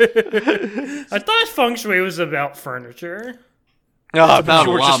 I thought feng shui was about furniture. No, About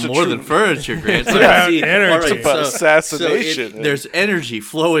a lot more than furniture, Grant. So, about see, energy. all right, It's about assassination. so there's energy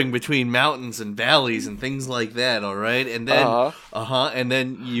flowing between mountains and valleys and things like that. All right, and then and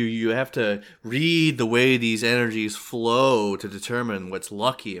then you have to read the way these energies flow to determine what's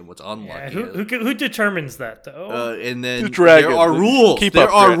lucky and what's Yeah, unlucky. who determines that though? And then The dragon. there are rules. Keep there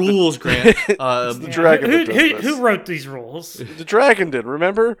up, are Grant. rules, Grant. The dragon that does this. Who wrote these rules? The dragon did,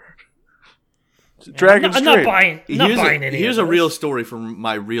 remember? The dragon's I'm not dream. buying. Not buying any. Here's of a this. real story from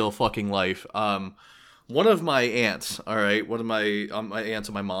my real fucking life. One of my aunts, all right, one of my aunts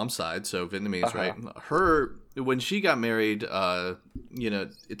on my mom's side, so Vietnamese, right? Her when she got married, to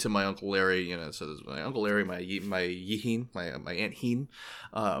my uncle Larry, so there's my uncle Larry, my Yihin, my aunt Heen,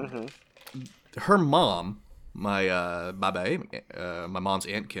 her mom, my my mom's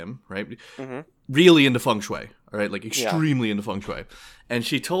aunt Kim, right? Really into feng shui, all right, like extremely into feng shui, and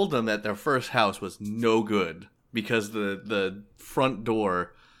she told them that their first house was no good because the front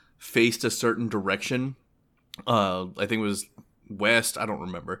door faced a certain direction. I think it was west. I don't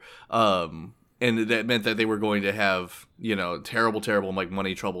remember. And that meant that they were going to have terrible like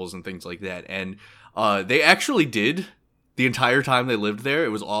money troubles and things like that. And they actually did the entire time they lived there.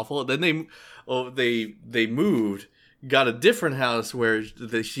 It was awful. Then they moved. Got a different house where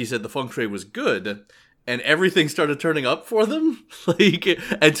she said the feng shui was good, and everything started turning up for them.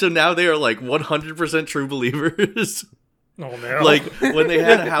 And so now they are like 100% true believers. Oh no! Like when they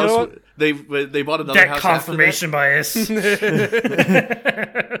had a house, they bought another that house. confirmation bias. After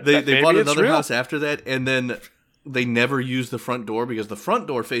that. They bought it's another real. house after that, and then they never used the front door because the front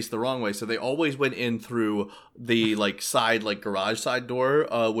door faced the wrong way. So they always went in through the side garage side door,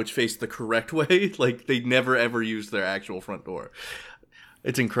 which faced the correct way. Like they never ever used their actual front door.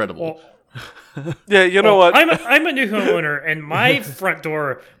 It's incredible. Yeah, you know what? I'm a new homeowner, and my front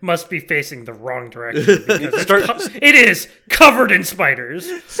door must be facing the wrong direction because it is covered in spiders.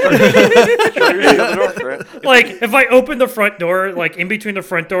 Like, if I open the front door, like in between the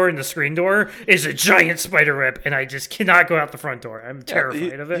front door and the screen door is a giant spider web, and I just cannot go out the front door. I'm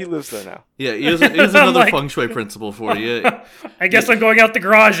terrified of it. He lives there now. Yeah, here's another like- feng shui principle for you. I guess I'm going out the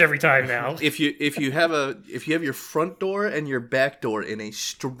garage every time now. If you have your front door and your back door in a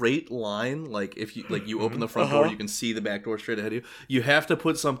straight line, like if you open the front door, you can see the back door straight ahead of you. You have to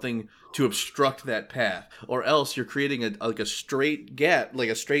put something to obstruct that path, or else you're creating a straight gap, like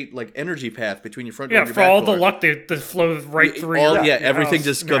a straight energy path between your front door Yeah, and your for back all door. the luck to flow right through. Everything house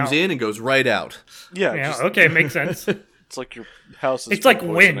just comes now. in and goes right out. Yeah, Yeah, just- okay, makes sense. it's like your house is It's like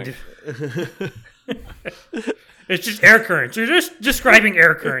poisoning. wind. It's just air currents. You're just describing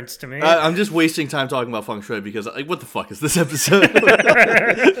air currents to me. I'm just wasting time talking about feng shui because, what the fuck is this episode?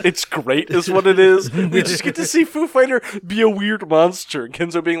 It's great, is what it is. We just get to see Foo Fighter be a weird monster, and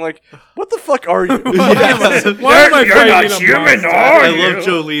Kenzo being like, "What the fuck are you?" Why am I You're fighting not a human, monster? are I you? love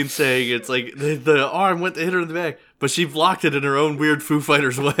Jolene saying it's like the arm went to hit her in the back, but she blocked it in her own weird Foo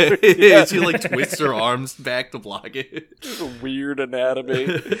Fighters way. She twists her arms back to block it. Weird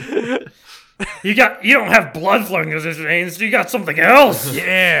anatomy. You don't have blood flowing through his veins. You got something else.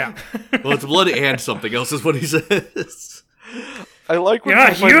 Yeah. Well, it's blood and something else is what he says. I like when You're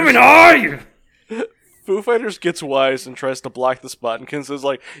not Foo Fighters- human, are you? Foo Fighters gets wise and tries to block the spot, and Kenzo's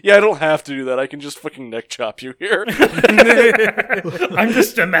like, "Yeah, I don't have to do that. I can just fucking neck chop you here." I'm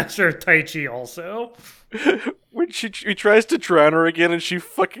just a master of Tai Chi also. When he tries to drown her again, and she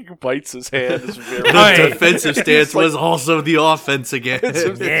fucking bites his hand. It's very The defensive stance was also the offense again.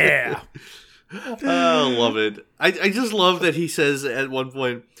 Yeah. I love it. I just love that he says at one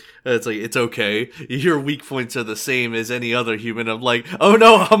point, it's like, it's okay. Your weak points are the same as any other human. I'm like, oh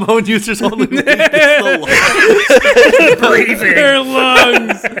no, hormone users only weak is the Breathing. Their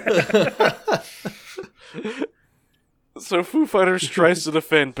lungs. So Foo Fighters tries to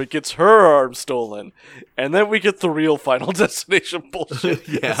defend, but gets her arm stolen. And then we get the real Final Destination bullshit.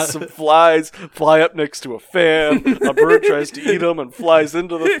 Yeah. Some flies fly up next to a fan. A bird tries to eat them and flies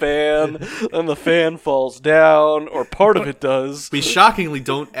into the fan. And the fan falls down, or part of it does. We shockingly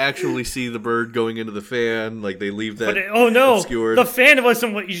don't actually see the bird going into the fan. Like, they leave that Oh no, obscured. the fan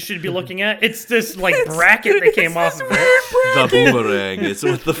wasn't what you should be looking at. It's this bracket that came off of it. The boomerang. It's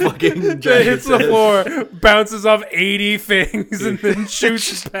what the fucking It dragon hits the says. floor, bounces off 80 things, and then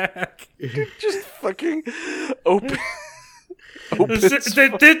shoots back. Just fucking open.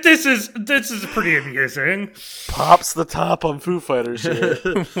 This is pretty amusing. Pops the top on Foo Fighters here.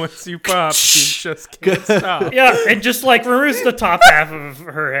 Once you pop, you just can't stop. Yeah, and just removes the top half of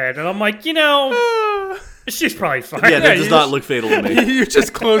her head, and I'm like, she's probably fine. Yeah, that you does not just- look fatal to me. You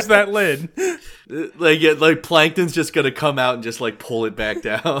just close that lid. Like Plankton's just gonna come out and just pull it back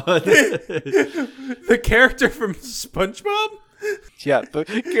down. The character from SpongeBob? Yeah, the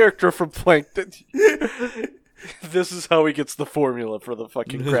character from Plankton. This is how he gets the formula for the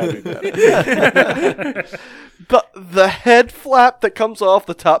fucking Krabby Patty. The head flap that comes off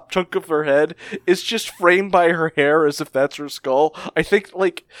the top chunk of her head is just framed by her hair as if that's her skull. I think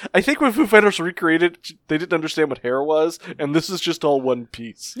when Foo Fighters recreated, they didn't understand what hair was, and this is just all one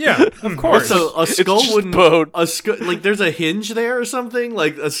piece. Yeah, of course. So a skull just wouldn't. bone. A skull, there's a hinge there or something.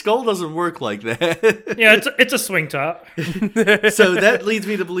 Like a skull doesn't work like that. Yeah, it's a swing top. So that leads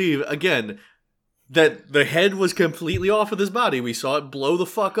me to believe again that the head was completely off of his body. We saw it blow the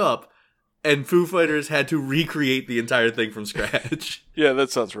fuck up, and Foo Fighters had to recreate the entire thing from scratch. Yeah, that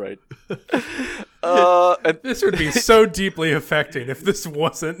sounds right. And This would be so deeply affecting if this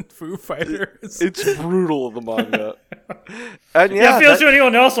wasn't Foo Fighters. it's brutal in the manga. And Yeah, yeah, if it was that, to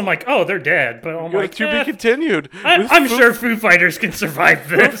anyone else, I'm like, oh, they're dead. But I'm like, to be continued. With I'm sure Foo Fighters can survive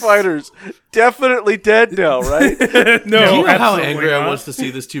Foo this. Fighters definitely dead now, right? Do you know how absolutely angry I not. was to see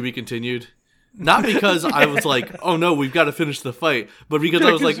this to be continued? Not because I was like, oh no, we've got to finish the fight, but because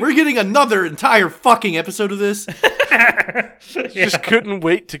I was like, we're getting another entire fucking episode of this. Just couldn't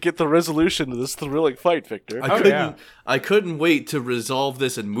wait to get the resolution to this thrilling fight, Victor. I couldn't wait to resolve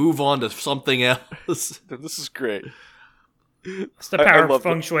this and move on to something else. This is great. It's the I power love of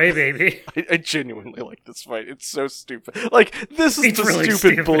feng shui, baby. I genuinely like this fight. It's so stupid. Like, this is It's the really stupid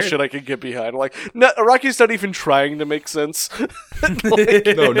stupid. bullshit I can get behind. Like, Araki's not even trying to make sense. Like,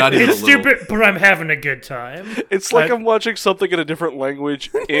 No, not even It's a little. stupid, but I'm having a good time. it's like I'm watching something in a different language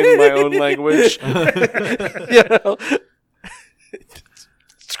in my own language. You know?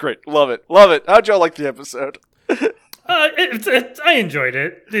 It's great. Love it. Love it. How'd y'all like the episode? I enjoyed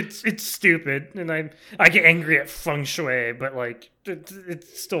it. It's stupid, and I get angry at feng shui, but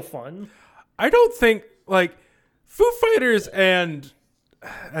it's still fun. I don't think like Foo Fighters and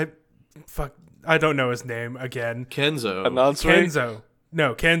I don't know his name again. Kenzo. Kenzo.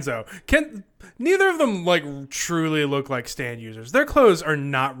 No, Kenzo. Neither of them like truly look like stand users. Their clothes are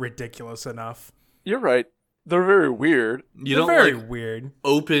not ridiculous enough. You're right. They're very weird. You They're don't very like weird.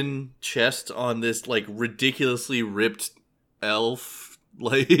 open chest on this like ridiculously ripped elf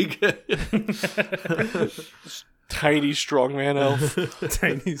like Tiny strongman elf.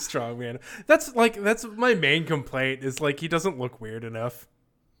 Tiny strong man. That's my main complaint is like he doesn't look weird enough.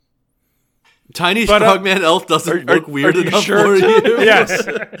 tiny But, strongman elf doesn't look weird are you enough sure, for you.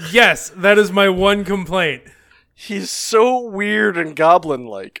 Yes, that is my one complaint. He's so weird and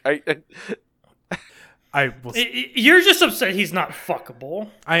goblin-like. I will. You're just upset he's not fuckable.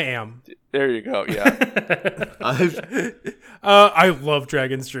 I am. There you go. Yeah. I love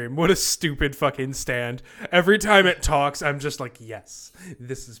Dragon's Dream. What a stupid fucking stand. Every time it talks, I'm just like, yes,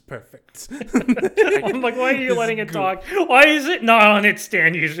 this is perfect. I'm like, why are you letting it talk? Why is it not on its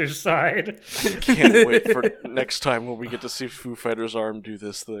stand user's side? Can't wait for next time when we get to see Foo Fighters' arm do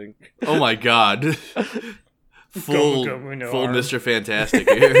this thing. Oh my god. Full Gomu no arm. Mr. Fantastic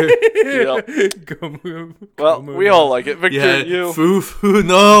here. Yep. Go move. Well, we all like it. Victor, Yeah, you. foo,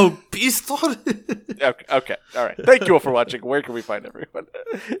 no, pistol. Okay. All right. Thank you all for watching. Where can we find everyone?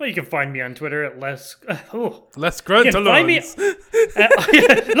 Well, you can find me on Twitter at Les. Let's You can find me gruntalons.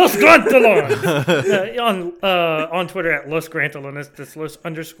 at Los Grantalones. On Twitter at Los Grantalones. That's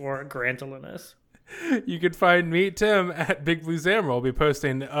Los_Grantalones. You can find me, Tim, at Big Blue Zamra. I'll be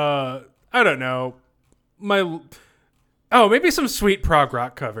posting, I don't know, maybe some sweet prog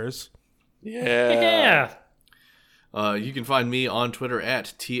rock covers. Yeah. Yeah. You can find me on Twitter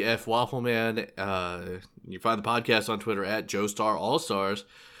at TF Waffleman. You can find the podcast on Twitter at Joestar Allstars.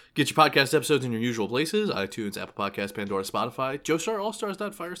 Get your podcast episodes in your usual places: iTunes, Apple Podcasts, Pandora, Spotify.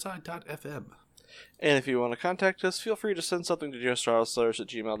 JoestarAllstars.fireside.fm. And if you want to contact us, feel free to send something to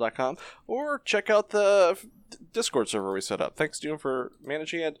joestarallstars@gmail.com or check out the Discord server we set up. Thanks to him for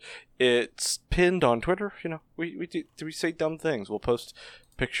managing it. It's pinned on Twitter. You know, we say dumb things. We'll post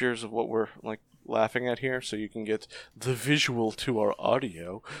pictures of what we're like laughing at here, so you can get the visual to our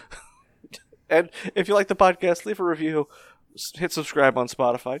audio. And if you like the podcast, leave a review. Hit subscribe on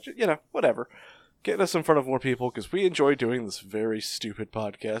Spotify. You know, whatever. Getting us in front of more people because we enjoy doing this very stupid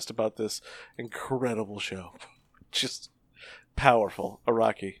podcast about this incredible show. Just powerful.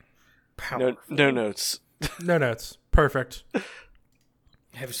 Araki. No notes. No notes. Perfect. I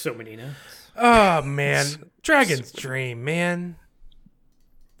have so many now. Oh, man. Dragon's Dream, man.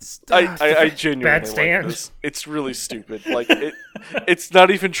 I genuinely Bad like stand. this. It's really stupid. Like it's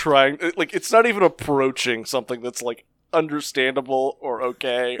not even trying. Like it's not even approaching something that's like understandable or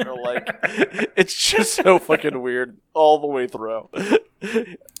okay or like it's just so fucking weird all the way through.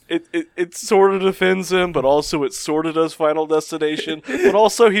 It sort of defends him, but also it sort of does Final Destination. But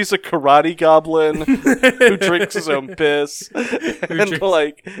also he's a karate goblin who drinks his own piss, and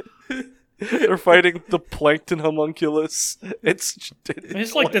like they're fighting the plankton homunculus. I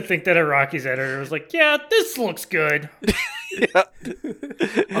just like to think that Araki's editor was like, yeah, this looks good.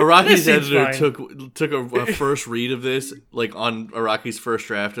 Araki's This seems editor fine. took a first read of this, like on Araki's first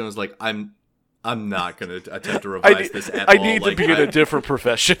draft, and was like, "I'm not gonna attempt to revise this at all. I need like, to be in a different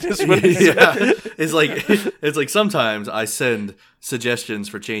profession." Is what he said. Yeah, it's like sometimes I send suggestions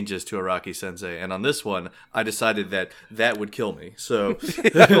for changes to Araki Sensei, and on this one, I decided that would kill me. So, So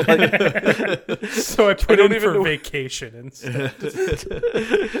I put don't in even for know- vacation instead.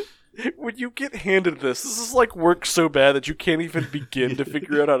 When you get handed this is like work so bad that you can't even begin to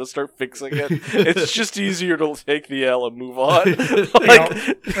figure out how to start fixing it. It's just easier to take the L and move on. Like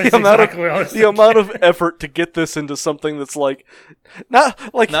That's exactly what I was the amount of effort to get this into something that's like not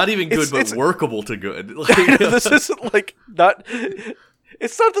not even good, it's- but it's- workable to good. this isn't like not.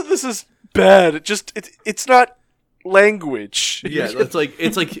 It's not that this is bad. It's not language. Yeah, it's like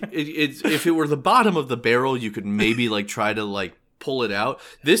if it were the bottom of the barrel, you could maybe like try to like pull it out.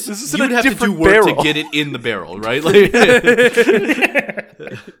 This is in you would a have to do different work barrel. to get it in the barrel, right? Like,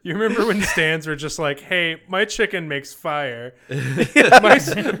 You remember when stands were just like, hey, my chicken makes fire.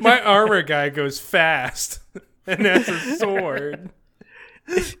 My armor guy goes fast and has a sword.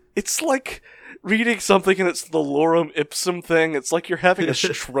 It's like reading something and it's the lorem ipsum thing. It's like you're having a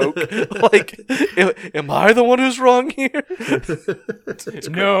stroke. Like, am I the one who's wrong here?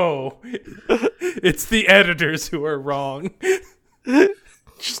 No, it's the editors who are wrong.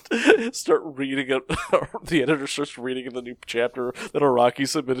 Just start reading it. The editor starts reading in the new chapter that Araki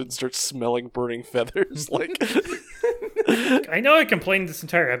submitted and starts smelling burning feathers. Like, I know I complained this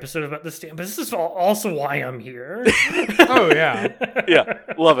entire episode about this stand, but this is also why I'm here. Oh, yeah. yeah,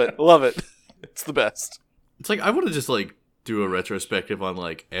 love it. It's the best. It's like I want to just like do a retrospective on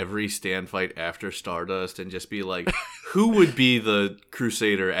like every stand fight after Stardust and just be like, who would be the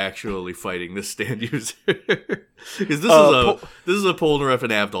Crusader actually fighting this stand user? Because this is a Polnareff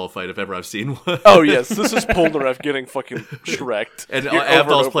and Avdol fight if ever I've seen one. Oh yes, this is Polnareff getting fucking Shrek'd. And Over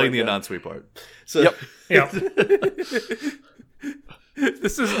Avdol's over playing the again. Anonsui part. So, Yep. Yep.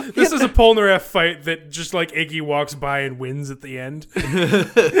 This is a Polnareff fight that just like Iggy walks by and wins at the end.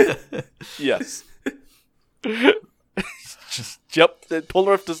 Yes. Yep.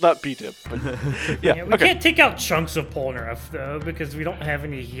 Polnareff does not beat him. But, Yeah, we can't take out chunks of Polnareff though because we don't have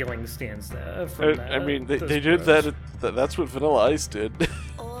any healing stands there. From I mean, they did that. That's what Vanilla Ice did.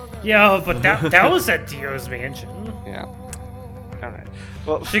 Yeah, but that was at Dio's mansion. Yeah. All right.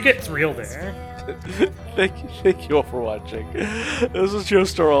 Well, She gets real there. thank you all for watching. This is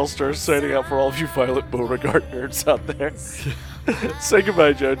Joestar All Stars signing out for all of you Violet Beauregard nerds out there. Say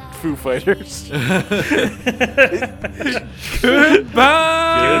goodbye, Joe. Foo Fighters.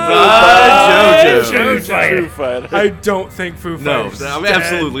 Goodbye, JoJo. Foo Fighter. Foo Fighters. I don't think Foo No, Fighters. is I'm dead.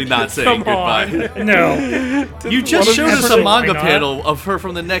 absolutely not saying Come goodbye. on. No. You just One of showed you us a absolutely manga not. panel of her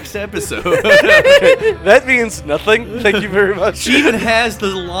from the next episode. That means nothing. Thank you very much. She even has the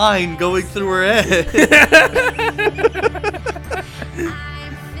line going through her head.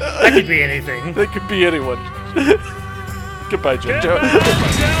 That could be anything. That could be anyone. Goodbye, JoJo. All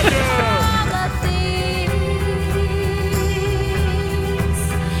the things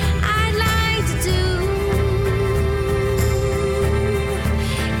I'd like to do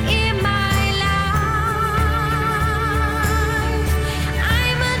in my life.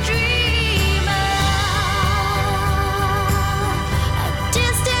 I'm a dreamer, a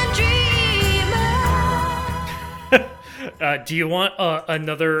distant dreamer. Do you want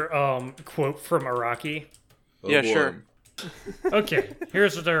another quote from Araki? Yeah, sure. Okay,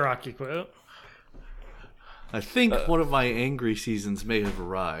 here's the Araki quote. I think one of my angry seasons may have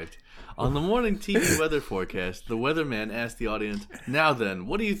arrived. On the morning TV weather forecast, the weatherman asked the audience, "Now then,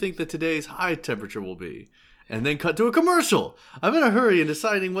 what do you think that today's high temperature will be?" And then cut to a commercial. I'm in a hurry in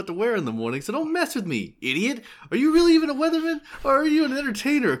deciding what to wear in the morning, so don't mess with me, idiot. Are you really even a weatherman? Or are you an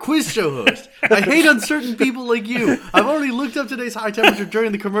entertainer, a quiz show host? I hate uncertain people like you. I've already looked up today's high temperature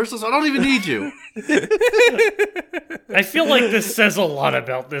during the commercial, so I don't even need you. I feel like this says a lot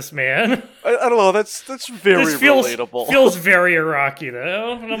about this man. I don't know. That's very This feels relatable. very Araki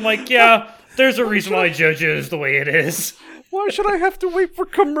though, and I'm like, yeah, there's a reason why JoJo is the way it is. Why should I have to wait for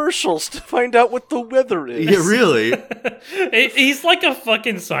commercials to find out what the weather is? Yeah, really? He's like a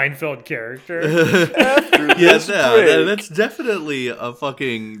fucking Seinfeld character. Yes, break. that's definitely a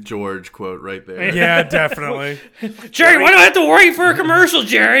fucking George quote right there. Yeah, definitely. Jerry, why do I have to worry for a commercial,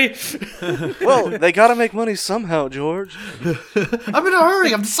 Jerry? Well, they gotta make money somehow, George. I'm in a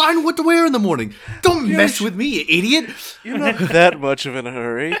hurry. I'm deciding what to wear in the morning. Don't mess with me, you idiot. You're not that much of in a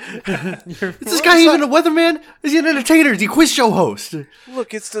hurry. Is this guy even a weatherman? Is he an entertainer? Is he a quiz show host?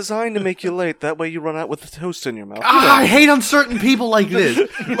 Look, it's designed to make you late. That way you run out with the toast in your mouth. I hate uncertain people like this.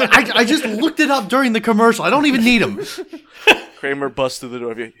 I just looked it up during the commercial. I don't even need him. Kramer busts through the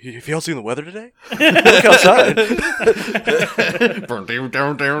door. Have y'all seen the weather today? Look outside.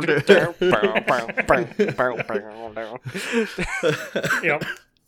 Yep.